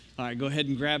All right, go ahead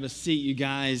and grab a seat, you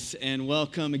guys, and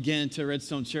welcome again to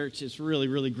Redstone Church. It's really,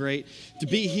 really great to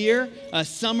be here.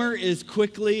 Summer is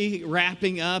quickly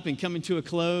wrapping up and coming to a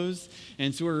close,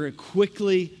 and so we're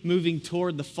quickly moving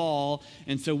toward the fall.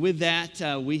 And so with that,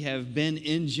 we have been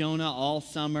in Jonah all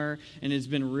summer, and it's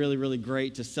been really, really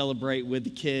great to celebrate with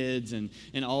the kids and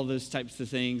all those types of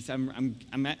things.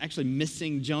 I'm actually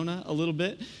missing Jonah a little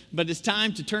bit, but it's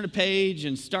time to turn a page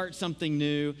and start something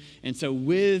new. And so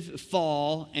with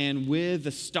fall and with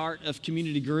the start of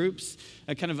community groups,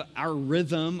 kind of our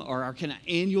rhythm or our kind of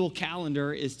annual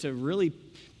calendar is to really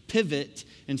pivot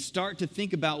and start to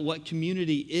think about what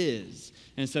community is.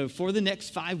 And so for the next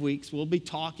 5 weeks, we'll be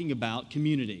talking about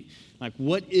community. Like,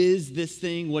 what is this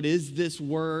thing? What is this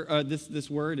word? This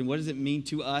word, and what does it mean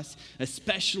to us,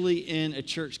 especially in a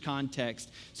church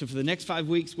context? So, for the next 5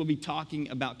 weeks, we'll be talking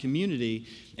about community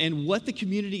and what the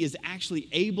community is actually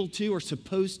able to or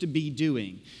supposed to be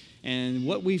doing. And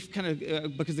what we've kind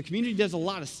of, because the community does a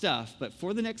lot of stuff, but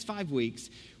for the next 5 weeks,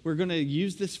 we're going to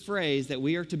use this phrase that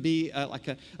we are to be like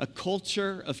a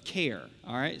culture of care,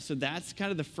 all right? So that's kind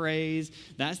of the phrase,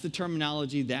 that's the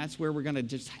terminology, that's where we're going to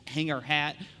just hang our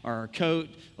hat or our coat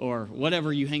or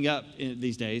whatever you hang up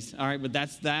these days, all right? But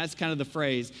that's kind of the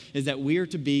phrase, is that we are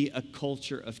to be a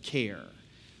culture of care.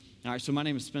 All right, so my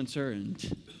name is Spencer,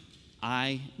 and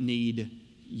I need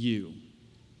you.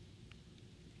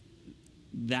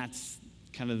 That's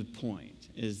kind of the point,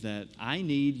 is that I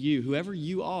need you. Whoever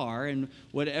you are and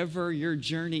whatever your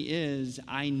journey is,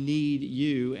 I need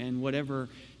you and whatever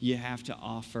you have to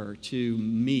offer to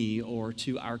me or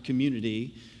to our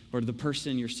community or the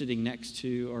person you're sitting next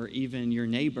to or even your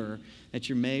neighbor that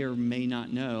you may or may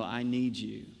not know, I need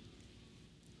you.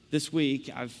 This week,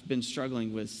 I've been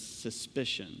struggling with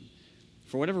suspicion.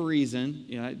 For whatever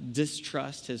reason,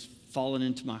 distrust has fallen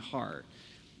into my heart.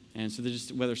 And so there's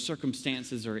just, whether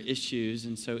circumstances or issues,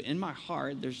 and so in my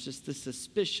heart, there's just this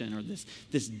suspicion or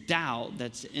this doubt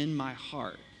that's in my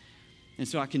heart. And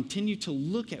so I continue to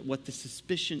look at what the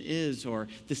suspicion is or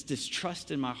this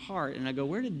distrust in my heart, and I go,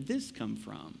 where did this come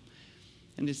from?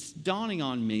 And it's dawning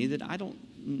on me that I don't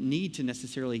need to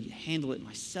necessarily handle it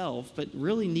myself, but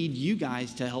really need you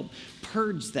guys to help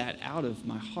purge that out of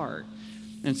my heart.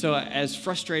 And so as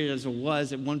frustrated as I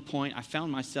was at one point, I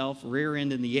found myself rear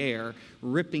end in the air,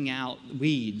 ripping out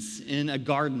weeds in a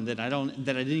garden that I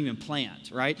didn't even plant,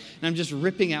 right? And I'm just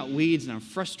ripping out weeds, and I'm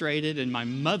frustrated, and my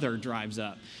mother drives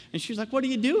up. And she's like, what are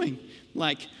you doing?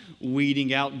 Like,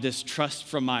 weeding out distrust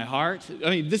from my heart. I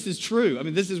mean, this is true. I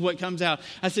mean, this is what comes out.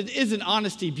 I said, isn't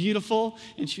honesty beautiful?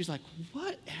 And she was like,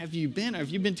 what have you been? Have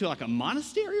you been to like a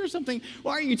monastery or something?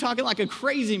 Why are you talking like a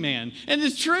crazy man? And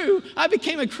it's true. I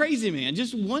became a crazy man.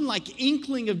 Just one like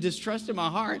inkling of distrust in my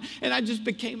heart, and I just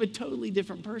became a totally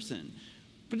different person.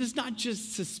 But it's not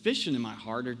just suspicion in my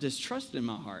heart or distrust in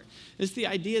my heart. It's the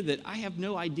idea that I have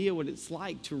no idea what it's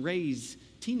like to raise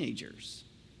teenagers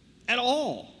at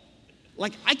all.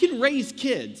 Like, I can raise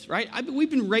kids, right? We've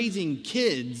been raising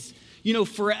kids,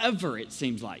 forever, it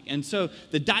seems like. And so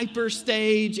the diaper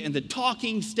stage and the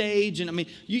talking stage, and I mean,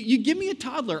 you give me a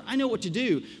toddler, I know what to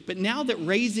do. But now that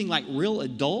raising like real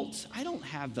adults, I don't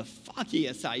have the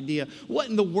foggiest idea what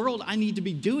in the world I need to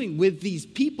be doing with these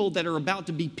people that are about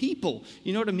to be people.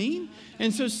 You know what I mean?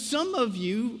 And so some of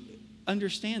you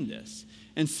understand this,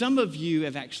 and some of you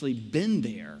have actually been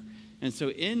there. And so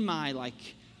in my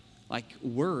like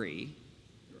worry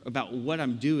about what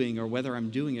I'm doing or whether I'm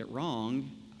doing it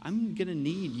wrong, I'm going to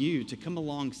need you to come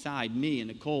alongside me and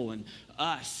Nicole and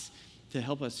us to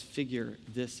help us figure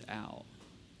this out.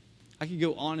 I could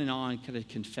go on and on kind of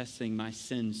confessing my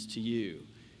sins to you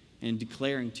and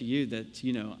declaring to you that,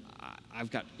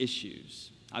 I've got issues.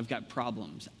 I've got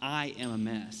problems. I am a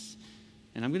mess.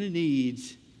 And I'm going to need,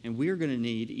 and we're going to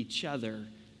need each other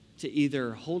to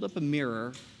either hold up a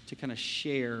mirror to kind of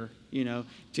share,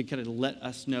 to kind of let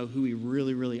us know who we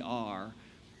really, really are.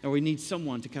 Or we need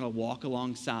someone to kind of walk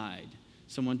alongside,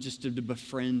 someone just to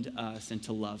befriend us and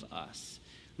to love us.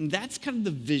 And that's kind of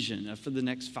the vision for the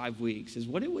next 5 weeks, is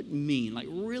what it would mean, like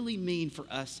really mean for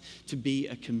us to be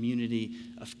a community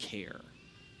of care.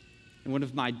 And one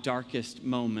of my darkest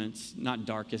moments, not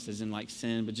darkest as in like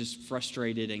sin, but just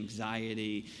frustrated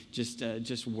anxiety,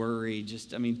 just worry,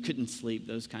 couldn't sleep,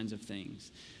 those kinds of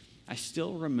things. I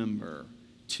still remember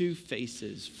 2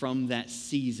 faces from that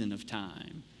season of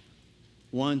time.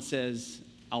 One says,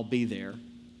 I'll be there.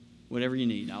 Whatever you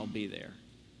need, I'll be there.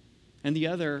 And the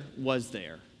other was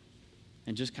there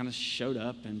and just kind of showed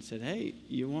up and said, hey,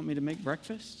 you want me to make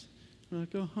breakfast? I'm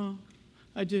like, uh-huh.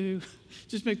 I do.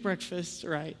 Just make breakfast,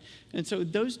 right? And so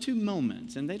those two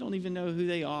moments, and they don't even know who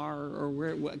they are or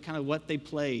what they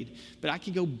played, but I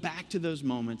can go back to those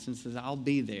moments and says, I'll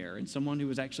be there, and someone who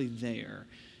was actually there.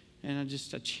 And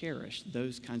I cherish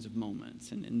those kinds of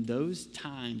moments and those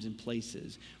times and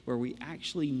places where we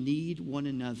actually need one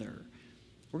another.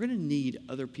 We're going to need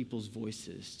other people's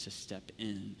voices to step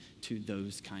in to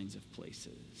those kinds of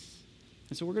places.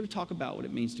 And so we're going to talk about what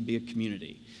it means to be a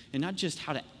community, and not just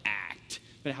how to act,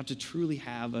 but how to truly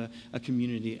have a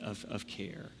community of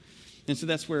care. And so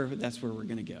that's where we're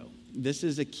going to go. This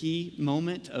is a key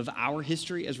moment of our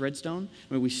history as Redstone.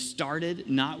 I mean, we started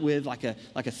not with like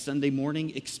a Sunday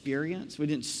morning experience. We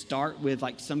didn't start with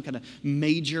like some kind of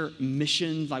major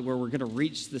mission, like where we're going to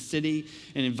reach the city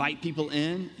and invite people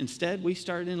in. Instead, we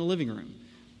started in a living room.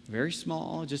 Very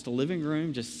small, just a living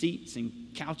room, just seats and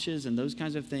couches and those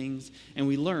kinds of things. And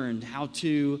we learned how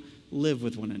to live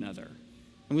with one another.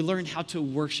 And we learned how to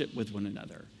worship with one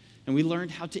another. And we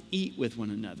learned how to eat with one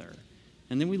another.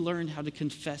 And then we learned how to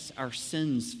confess our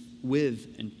sins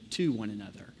with and to one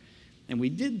another. And we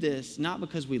did this not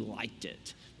because we liked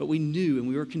it, but we knew and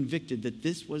we were convicted that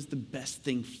this was the best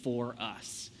thing for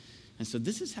us. And so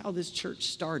this is how this church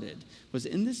started, was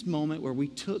in this moment where we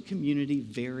took community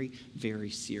very, very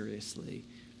seriously.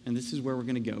 And this is where we're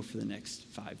going to go for the next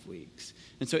 5 weeks.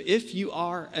 And so if you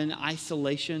are an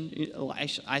isolationist,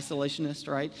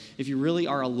 right? If you really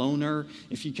are a loner,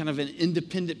 if you're kind of an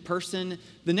independent person,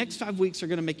 the next 5 weeks are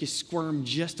going to make you squirm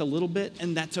just a little bit,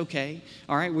 and that's okay.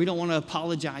 All right, we don't want to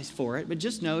apologize for it, but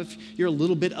just know if you're a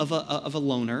little bit of a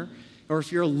loner, or if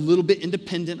you're a little bit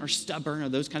independent or stubborn or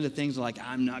those kinds of things, like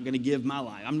I'm not going to give my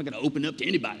life, I'm not going to open up to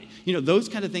anybody. Those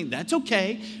kind of things, that's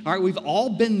okay. All right, we've all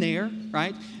been there,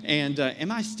 right? And am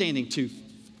I standing too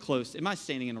close? Am I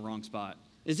standing in the wrong spot?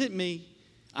 Is it me?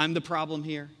 I'm the problem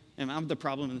here? Am I the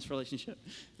problem in this relationship?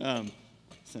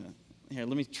 So here,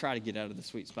 let me try to get out of the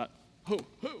sweet spot.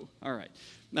 All right.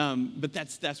 But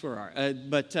that's where we are.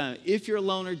 But if you're a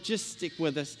loner, just stick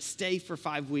with us. Stay for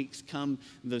 5 weeks. Come,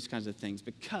 those kinds of things.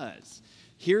 Because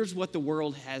here's what the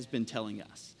world has been telling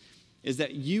us, is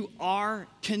that you are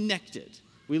connected.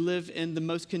 We live in the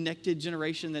most connected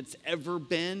generation that's ever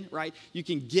been, right? You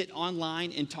can get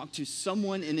online and talk to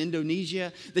someone in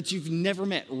Indonesia that you've never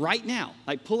met right now.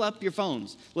 Like, pull up your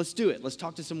phones. Let's do it. Let's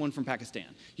talk to someone from Pakistan.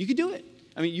 You could do it.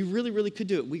 I mean, you really, really could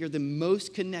do it. We are the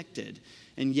most connected,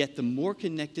 and yet the more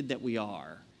connected that we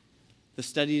are, the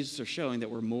studies are showing that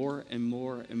we're more and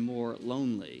more and more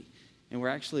lonely, and we're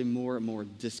actually more and more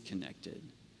disconnected.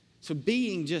 So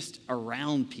being just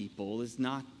around people is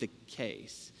not the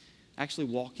case. Actually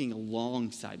walking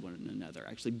alongside one another,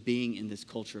 actually being in this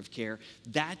culture of care,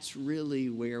 that's really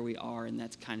where we are, and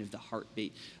that's kind of the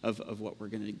heartbeat of what we're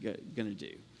going to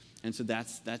do. And so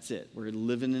that's it. We're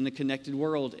living in a connected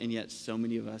world, and yet so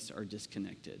many of us are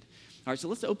disconnected. All right, so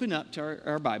let's open up to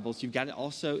our Bibles. You've got it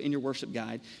also in your worship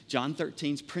guide. John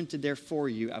 13 is printed there for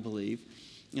you, I believe.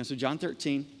 So John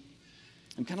 13,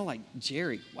 I'm kind of like,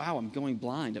 Jerry, wow, I'm going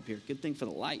blind up here. Good thing for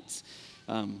the lights.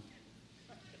 I'm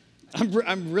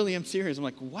serious. I'm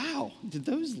like, wow, did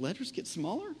those letters get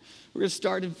smaller? We're going to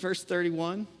start in verse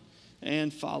 31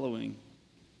 and following.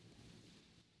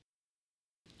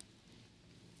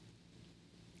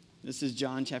 This is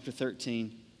John chapter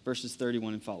 13, verses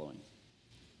 31 and following.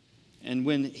 And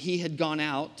when he had gone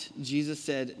out, Jesus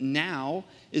said, "Now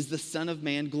is the Son of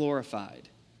Man glorified."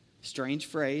 Strange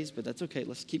phrase, but that's okay.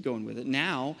 Let's keep going with it.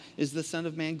 Now is the Son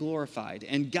of Man glorified,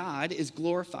 and God is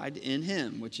glorified in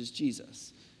him, which is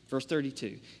Jesus. Verse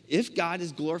 32, if God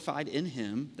is glorified in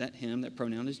him, that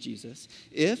pronoun is Jesus.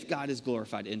 If God is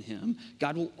glorified in him,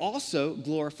 God will also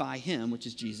glorify him, which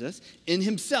is Jesus, in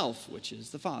himself, which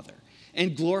is the Father,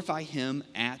 and glorify him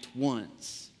at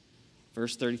once.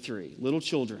 Verse 33, little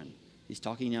children, he's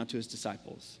talking now to his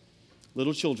disciples.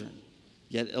 Little children,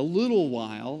 yet a little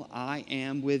while I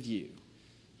am with you.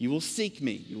 You will seek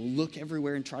me. You will look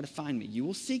everywhere and try to find me. You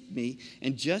will seek me.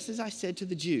 And just as I said to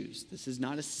the Jews, this is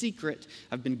not a secret.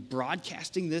 I've been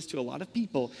broadcasting this to a lot of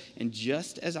people. And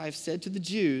just as I've said to the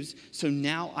Jews, so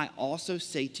now I also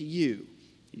say to you.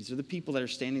 These are the people that are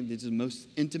standing. These are the most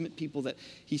intimate people that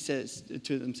he says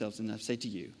to themselves. And I say to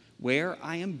you, where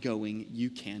I am going,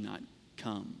 you cannot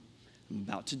come. I'm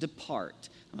about to depart.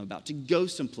 I'm about to go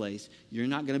someplace. You're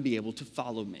not going to be able to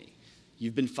follow me.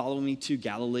 You've been following me to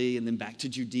Galilee and then back to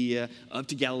Judea, up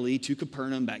to Galilee, to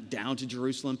Capernaum, back down to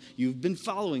Jerusalem. You've been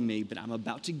following me, but I'm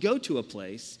about to go to a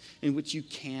place in which you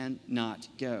cannot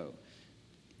go.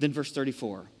 Then verse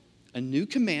 34, a new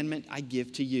commandment I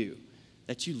give to you,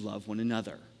 that you love one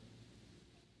another,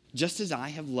 just as I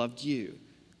have loved you.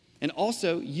 And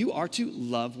also you are to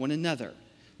love one another.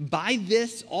 By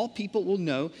this, all people will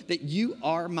know that you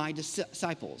are my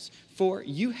disciples, for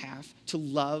you have to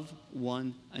love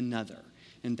one another.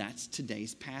 And that's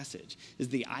today's passage.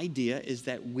 The idea is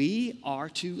that we are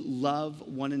to love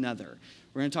one another.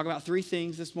 We're going to talk about three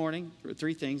things this morning.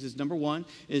 Three things is number one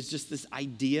is just this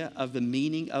idea of the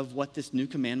meaning of what this new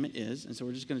commandment is. And so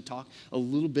we're just going to talk a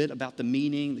little bit about the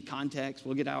meaning, the context.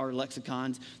 We'll get our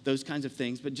lexicons, those kinds of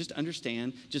things. But just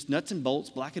understand, just nuts and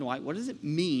bolts, black and white, what does it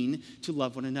mean to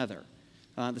love one another?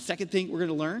 The second thing we're going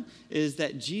to learn is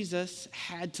that Jesus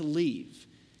had to leave.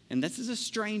 And this is a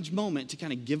strange moment to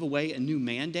kind of give away a new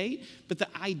mandate, but the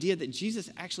idea that Jesus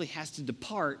actually has to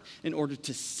depart in order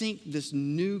to sink this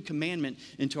new commandment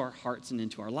into our hearts and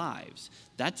into our lives.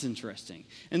 That's interesting.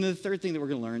 And then the third thing that we're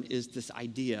going to learn is this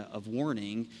idea of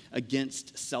warning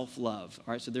against self-love.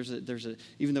 All right, so there's a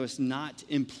even though it's not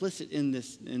implicit in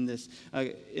this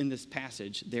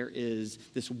passage, there is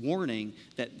this warning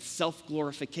that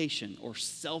self-glorification or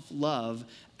self-love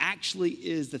actually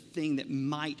is the thing that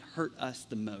might hurt us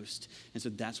the most. And so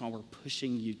that's why we're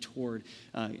pushing you toward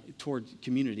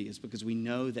community, is because we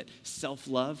know that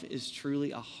self-love is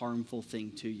truly a harmful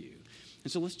thing to you.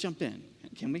 And so let's jump in,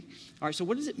 can we? All right, so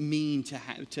what does it mean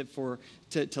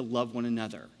to love one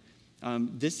another?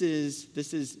 This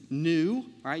is new,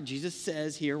 all right? Jesus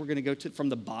says here, we're going to go from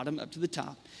the bottom up to the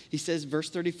top. He says, verse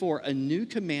 34, a new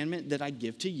commandment that I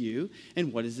give to you.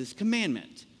 And what is this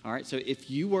commandment? All right, so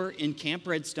if you were in Camp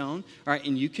Redstone, all right,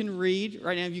 and you can read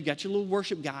right now, you got your little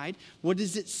worship guide, what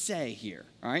does it say here?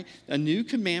 All right, a new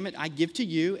commandment I give to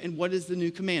you, and what is the new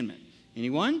commandment?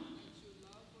 Anyone?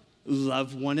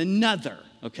 Love one another,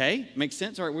 okay? Makes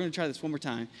sense? All right, we're going to try this one more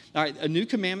time. All right, a new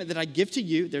commandment that I give to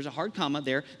you, there's a hard comma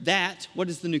there, what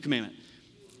is the new commandment?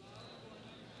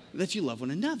 That you love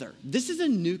one another. This is a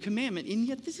new commandment, and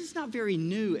yet this is not very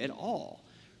new at all.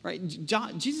 Right?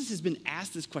 Jesus has been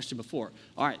asked this question before.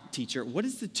 All right, teacher, what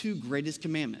is the two greatest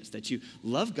commandments? That you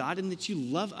love God and that you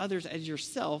love others as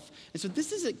yourself. And so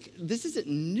this isn't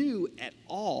new at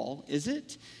all, is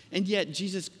it? And yet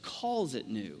Jesus calls it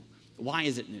new. Why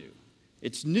is it new?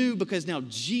 It's new because now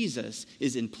Jesus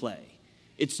is in play.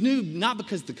 It's new not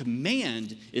because the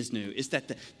command is new. It's that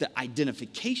the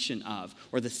identification of,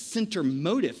 or the center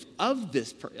motive of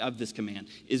this command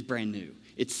is brand new.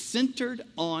 It's centered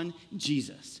on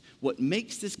Jesus. What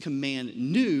makes this command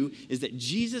new is that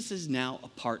Jesus is now a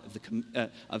part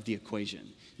of the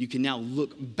equation. You can now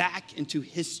look back into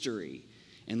history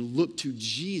and look to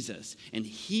Jesus, and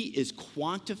he is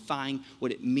quantifying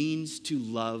what it means to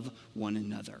love one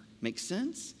another. Make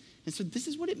sense? And so this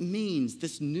is what it means,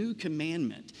 this new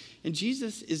commandment. And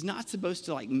Jesus is not supposed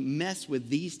to mess with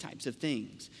these types of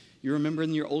things. You remember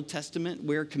in your Old Testament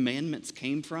where commandments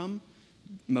came from?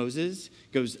 Moses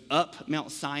goes up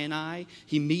Mount Sinai.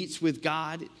 He meets with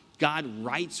God. God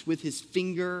writes with his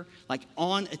finger,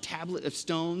 on a tablet of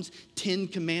stones, 10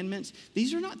 commandments.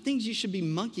 These are not things you should be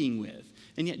monkeying with.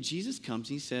 And yet Jesus comes,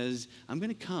 he says, I'm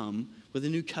going to come with a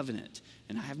new covenant.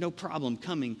 And I have no problem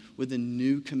coming with a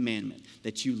new commandment,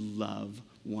 that you love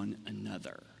one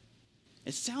another.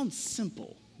 It sounds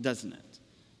simple, doesn't it?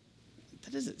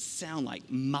 That doesn't sound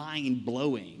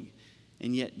mind-blowing.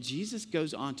 And yet Jesus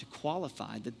goes on to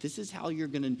qualify that this is how you're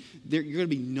going to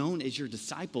be known as your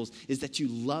disciples, is that you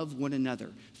love one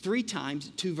another. 3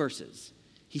 times, 2 verses.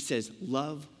 He says,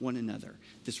 love one another.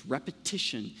 This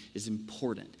repetition is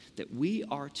important, that we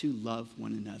are to love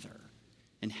one another.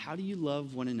 And how do you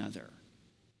love one another?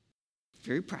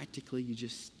 Very practically, you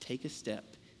just take a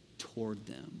step toward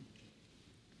them.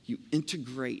 You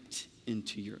integrate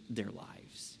into their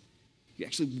lives. You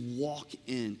actually walk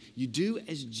in. You do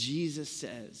as Jesus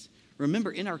says. Remember,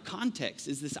 in our context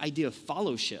is this idea of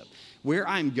fellowship. Where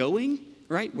I'm going,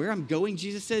 right? Where I'm going,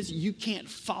 Jesus says, you can't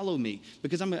follow me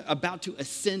because I'm about to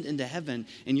ascend into heaven,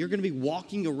 and you're going to be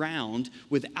walking around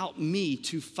without me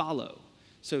to follow.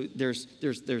 So there's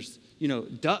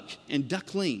duck and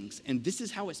ducklings, and this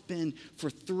is how it's been for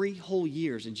 3 whole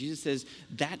years. And Jesus says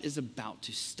that is about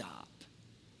to stop.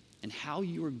 And how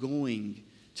you are going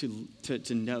to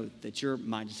know that you're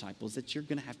my disciples, that you're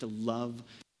going to have to love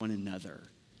one another.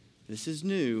 This is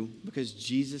new because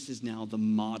Jesus is now the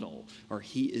model, or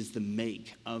he is the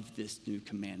make of this new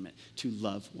commandment, to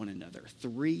love one another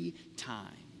 3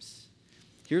 times.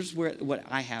 Here's what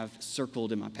I have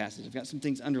circled in my passage. I've got some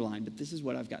things underlined, but this is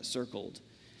what I've got circled.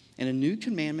 And a new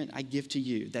commandment I give to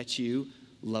you, that you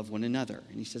love one another.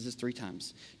 And he says this 3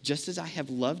 times. Just as I have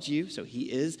loved you, so he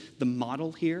is the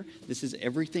model here.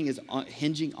 Everything is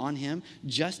hinging on him.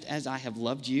 Just as I have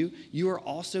loved you, you are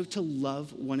also to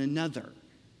love one another.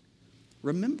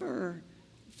 Remember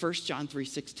 1 John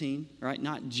 3:16, right?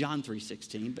 Not John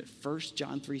 3:16, but 1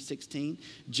 John 3:16.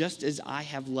 Just as I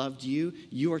have loved you,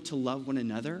 you are to love one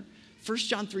another. 1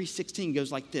 John 3:16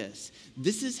 goes like this.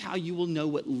 This is how you will know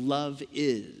what love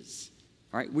is.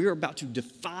 All right, we're about to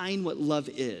define what love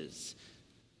is.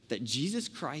 That Jesus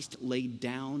Christ laid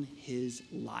down his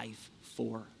life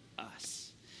for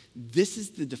us. This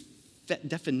is the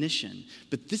definition,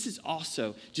 but this is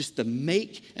also just the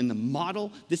make and the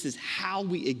model. This is how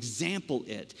we example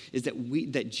it, is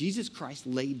that Jesus Christ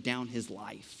laid down his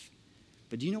life.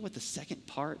 But do you know what the second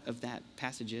part of that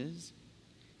passage is?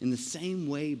 In the same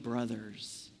way,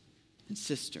 brothers and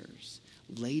sisters,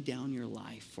 lay down your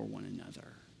life for one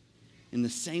another. In the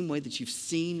same way that you've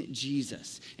seen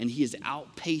Jesus and he has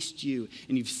outpaced you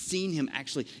and you've seen him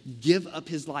actually give up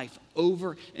his life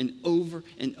over and over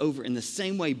and over. In the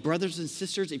same way, brothers and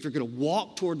sisters, if you're going to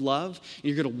walk toward love and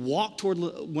you're going to walk toward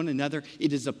one another,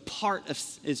 it is part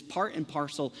and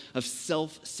parcel of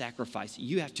self-sacrifice.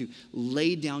 You have to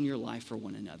lay down your life for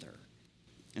one another.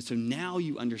 And so now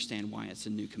you understand why it's a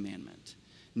new commandment.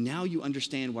 Now you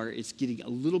understand where it's getting a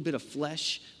little bit of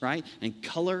flesh, right, and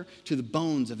color to the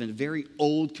bones of a very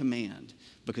old command,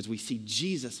 because we see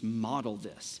Jesus model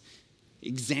this,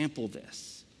 example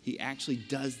this. He actually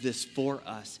does this for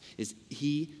us, is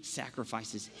he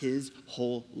sacrifices his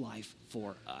whole life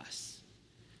for us.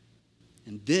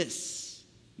 And this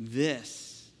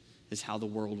is how the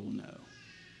world will know.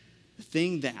 The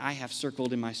thing that I have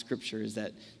circled in my scripture is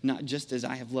that not just as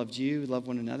I have loved you, love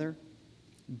one another.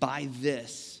 By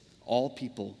this, all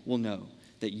people will know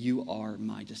that you are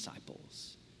my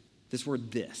disciples. This word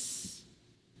this,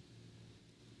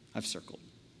 I've circled.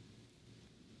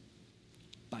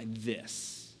 By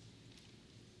this.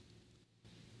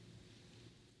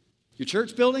 Your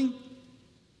church building?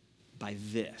 By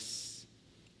this.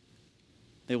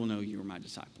 They will know you are my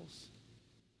disciples.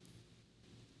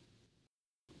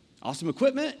 Awesome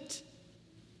equipment?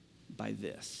 By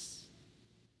this.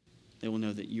 They will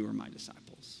know that you are my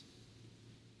disciples.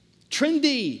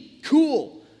 Trendy,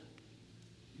 cool.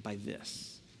 By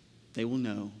this, they will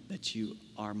know that you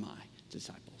are my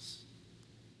disciples.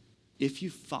 If you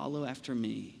follow after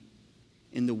me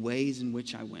in the ways in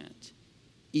which I went,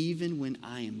 even when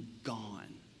I am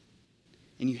gone,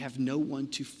 and you have no one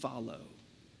to follow,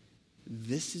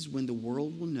 this is when the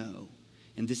world will know,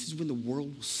 and this is when the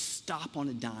world will stop on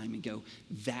a dime and go,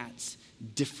 that's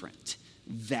different.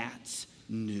 That's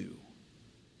new.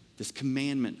 This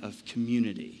commandment of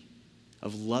community,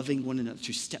 of loving one another,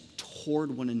 to step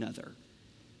toward one another.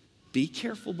 Be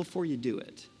careful before you do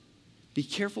it. Be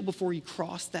careful before you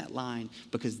cross that line,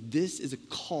 because this is a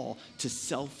call to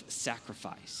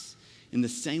self-sacrifice. In the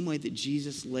same way that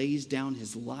Jesus lays down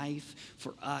his life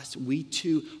for us, we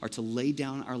too are to lay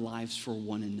down our lives for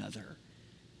one another.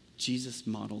 Jesus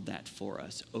modeled that for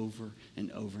us over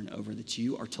and over and over, that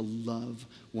you are to love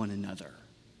one another.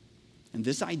 And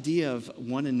this idea of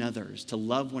one another's, to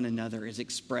love one another, is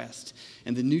expressed.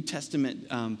 And the New Testament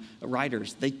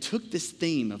writers, they took this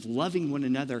theme of loving one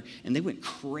another and they went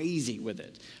crazy with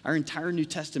it. Our entire New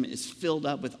Testament is filled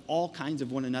up with all kinds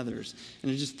of one another's. And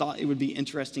I just thought it would be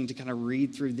interesting to kind of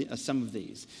read through some of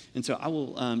these. And so I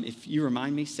will, if you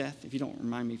remind me, Seth, if you don't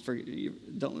remind me,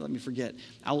 don't let me forget,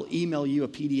 I will email you a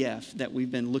PDF that we've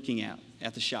been looking at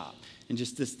the shop. And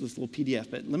just this little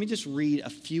PDF. But let me just read a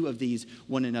few of these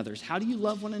one another's. How do you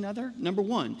love one another? Number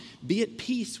one, be at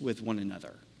peace with one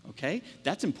another. Okay?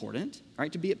 That's important, all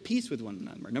right, to be at peace with one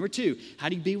another. Number two, how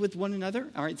do you be with one another?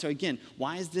 All right, so again,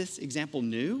 why is this example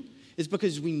new? It's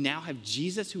because we now have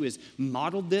Jesus who has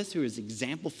modeled this, who is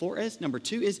example for us. Number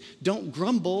two is don't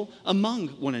grumble among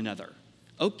one another.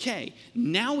 Okay,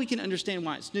 now we can understand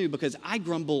why it's new, because I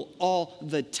grumble all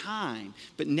the time.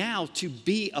 But now, to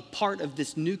be a part of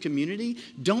this new community,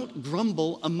 don't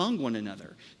grumble among one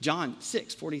another. John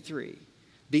 6:43,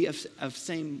 be of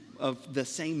the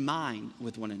same mind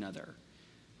with one another.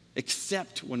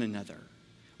 Accept one another.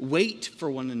 Wait for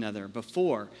one another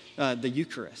before the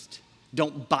Eucharist.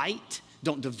 Don't bite,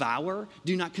 don't devour,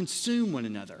 do not consume one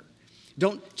another.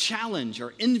 Don't challenge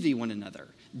or envy one another.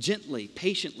 Gently,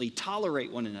 patiently tolerate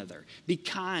one another. Be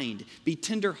kind, be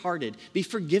tenderhearted, be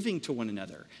forgiving to one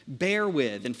another. Bear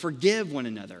with and forgive one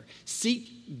another.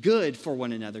 Seek good for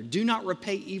one another. Do not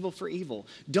repay evil for evil.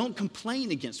 Don't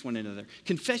complain against one another.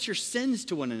 Confess your sins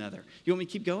to one another. You want me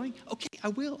to keep going? Okay, I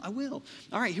will.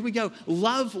 All right, here we go.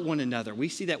 Love one another. We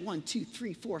see that 1, 2,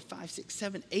 3, 4, 5, 6,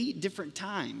 7, 8 different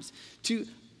times.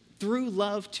 Through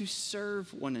love to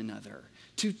serve one another.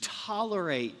 To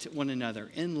tolerate one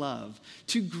another in love,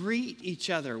 to greet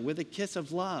each other with a kiss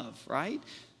of love, right?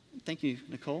 Thank you,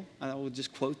 Nicole. I will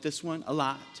just quote this one a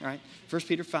lot, all right? 1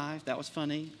 Peter 5, that was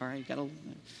funny. All right, you got to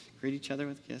greet each other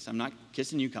with a kiss. I'm not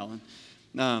kissing you, Colin.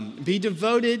 Be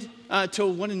devoted to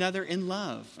one another in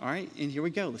love, all right? And here we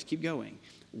go. Let's keep going.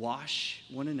 Wash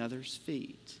one another's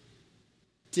feet.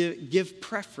 To give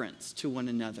preference to one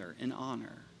another in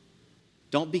honor.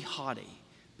 Don't be haughty.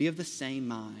 Be of the same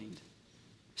mind.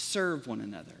 Serve one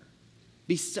another.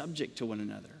 Be subject to one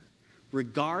another.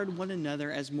 Regard one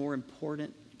another as more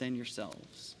important than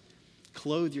yourselves.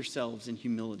 Clothe yourselves in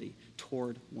humility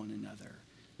toward one another.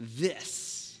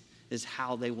 This is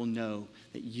how they will know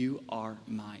that you are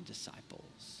my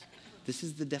disciples. This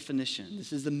is the definition.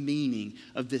 This is the meaning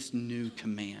of this new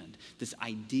command. This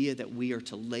idea that we are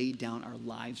to lay down our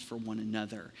lives for one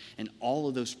another and all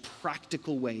of those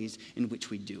practical ways in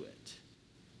which we do it.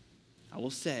 I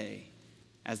will say,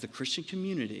 as the Christian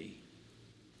community,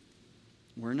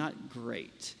 we're not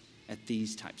great at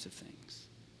these types of things.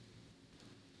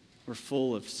 We're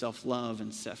full of self-love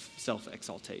and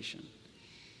self-exaltation.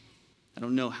 I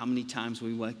don't know how many times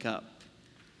we wake up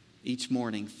each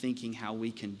morning thinking how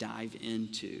we can dive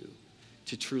into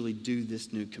to truly do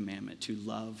this new commandment, to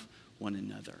love one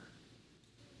another,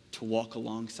 to walk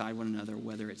alongside one another,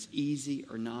 whether it's easy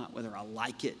or not, whether I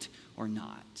like it or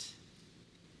not.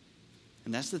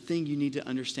 And that's the thing you need to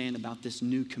understand about this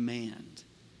new command.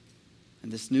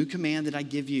 And this new command that I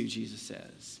give you, Jesus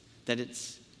says, that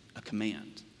it's a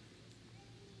command.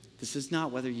 This is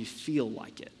not whether you feel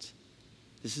like it.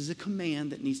 This is a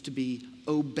command that needs to be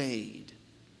obeyed.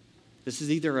 This is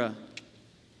either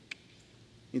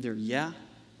yeah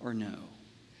or no.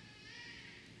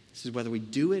 This is whether we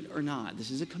do it or not.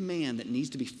 This is a command that needs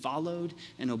to be followed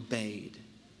and obeyed.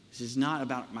 This is not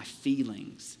about my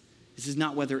feelings. This is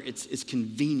not whether it's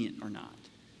convenient or not.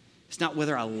 It's not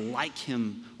whether I like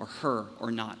him or her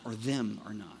or not, or them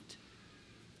or not.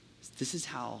 This is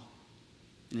how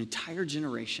an entire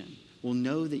generation will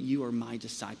know that you are my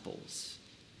disciples,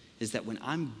 is that when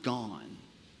I'm gone,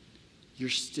 you're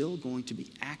still going to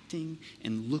be acting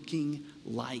and looking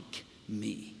like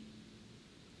me.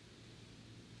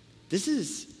 This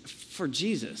is, for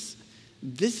Jesus,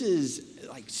 this is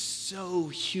like so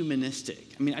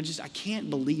humanistic. I mean, I can't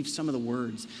believe some of the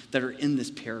words that are in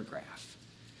this paragraph.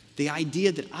 The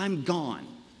idea that I'm gone.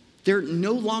 They're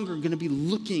no longer going to be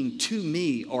looking to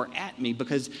me or at me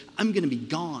because I'm going to be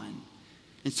gone.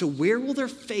 And so where will their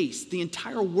face, the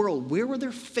entire world, where will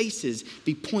their faces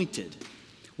be pointed?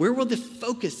 Where will the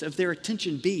focus of their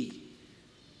attention be?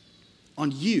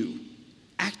 On you,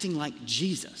 acting like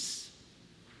Jesus.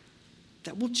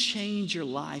 That will change your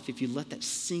life if you let that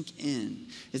sink in.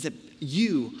 Is that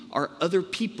you are other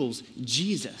people's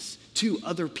Jesus to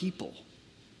other people.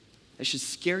 That should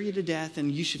scare you to death,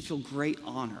 and you should feel great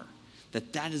honor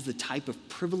that is the type of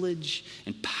privilege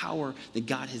and power that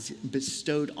God has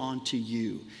bestowed onto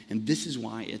you. And this is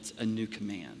why it's a new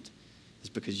command. It's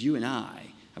because you and I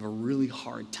have a really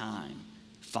hard time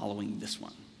following this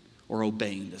one or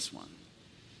obeying this one.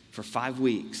 For 5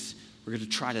 weeks, we're going to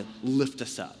try to lift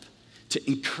us up, to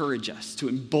encourage us, to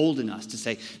embolden us, to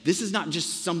say, this is not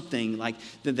just something like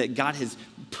that God has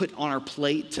put on our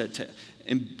plate to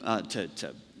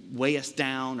weigh us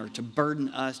down or to burden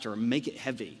us or make it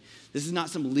heavy. This is not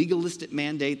some legalistic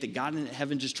mandate that God in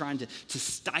heaven just trying to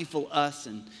stifle us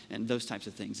and those types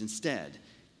of things. Instead,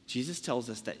 Jesus tells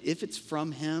us that if it's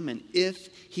from him and if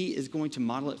he is going to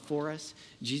model it for us,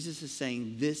 Jesus is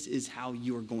saying this is how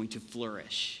you are going to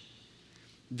flourish.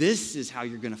 This is how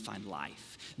you're going to find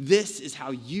life. This is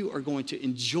how you are going to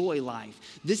enjoy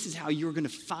life. This is how you're going to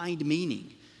find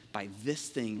meaning by this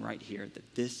thing right here,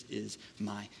 that this is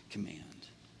my command.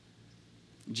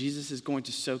 Jesus is going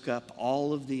to soak up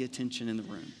all of the attention in the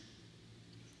room.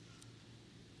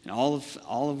 And all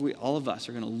of us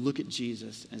are going to look at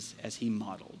Jesus as he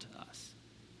modeled us.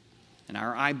 And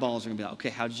our eyeballs are going to be like, okay,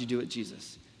 how did you do it,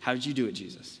 Jesus? How did you do it,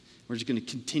 Jesus? We're just going to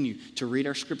continue to read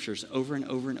our scriptures over and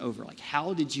over and over. Like,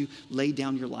 how did you lay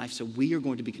down your life? So we are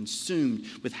going to be consumed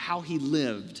with how he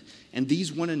lived and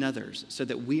these one another's so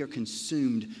that we are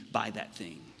consumed by that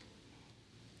thing.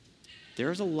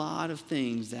 There's a lot of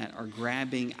things that are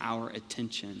grabbing our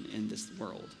attention in this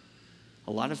world.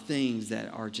 A lot of things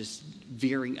that are just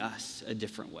veering us a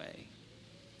different way.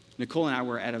 Nicole and I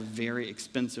were at a very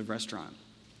expensive restaurant.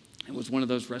 It was one of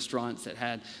those restaurants that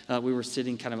had, we were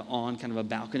sitting kind of on kind of a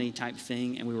balcony type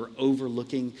thing, and we were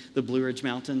overlooking the Blue Ridge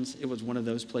Mountains. It was one of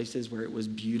those places where it was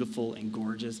beautiful and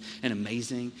gorgeous and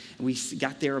amazing. And we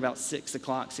got there about 6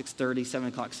 o'clock, 6:30, 7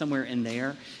 o'clock, somewhere in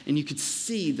there, and you could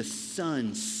see the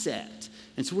sun set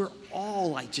And so we're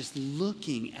all like just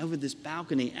looking over this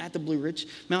balcony at the Blue Ridge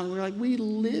Mountain. We're like, we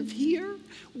live here.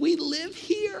 We live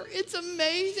here. It's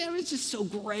amazing. I mean, it's just so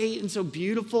great and so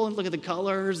beautiful. And look at the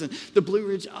colors and the Blue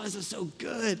Ridge. Oh, this is so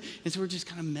good. And so we're just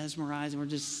kind of mesmerized and we're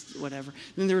just whatever.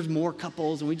 And then there's more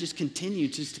couples and we just continue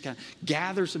just to kind of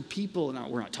gather some people.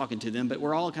 And we're not talking to them, but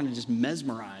we're all kind of just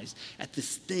mesmerized at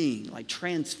this thing, like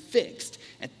transfixed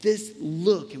at this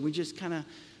look. And we just kind of,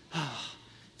 oh,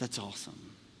 that's awesome.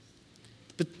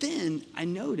 But then I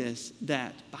notice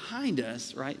that behind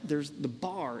us, right, there's the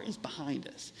bar is behind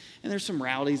us. And there's some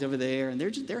rowdies over there, and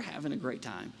they're having a great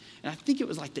time. And I think it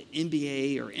was like the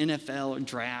NBA or NFL or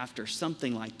draft or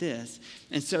something like this.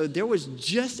 And so there was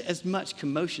just as much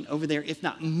commotion over there, if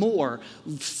not more,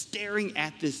 staring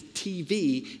at this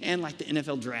TV and like the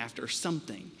NFL draft or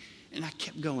something. And I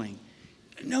kept going,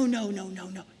 no.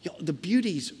 Y'all, the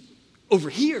beauty's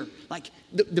over here. Like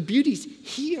the beauty's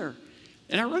here.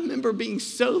 And I remember being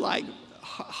so like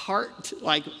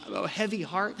a heavy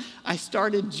heart. I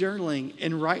started journaling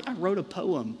and I wrote a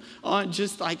poem on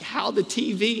just like how the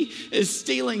TV is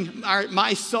stealing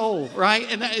my soul, right?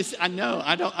 And that is, I'm not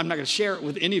going to share it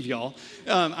with any of y'all.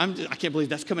 I can't believe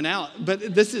that's coming out.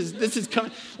 But this is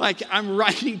coming. Like I'm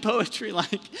writing poetry.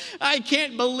 Like I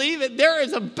can't believe it. There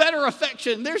is a better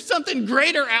affection. There's something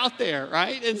greater out there,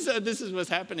 right? And so this is what's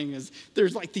happening is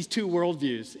there's like these two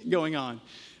worldviews going on.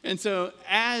 And so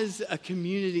as a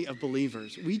community of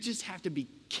believers, we just have to be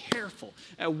careful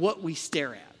at what we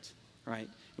stare at, right?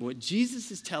 And what Jesus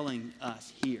is telling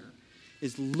us here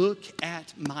is look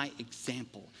at my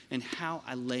example and how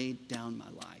I laid down my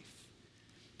life.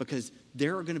 Because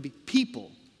there are going to be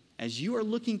people, as you are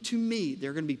looking to me,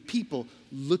 there are going to be people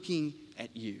looking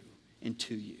at you and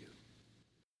to you.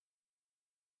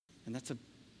 And that's an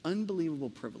unbelievable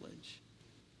privilege,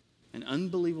 an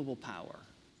unbelievable power.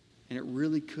 And it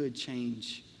really could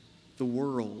change the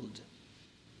world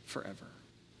forever.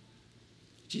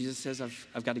 Jesus says,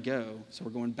 I've got to go, so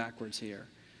we're going backwards here.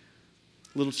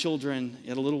 Little children,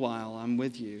 yet a little while, I'm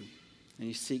with you. And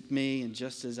you seek me, and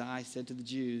just as I said to the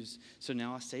Jews, so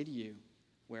now I say to you,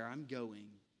 where I'm going.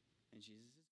 And Jesus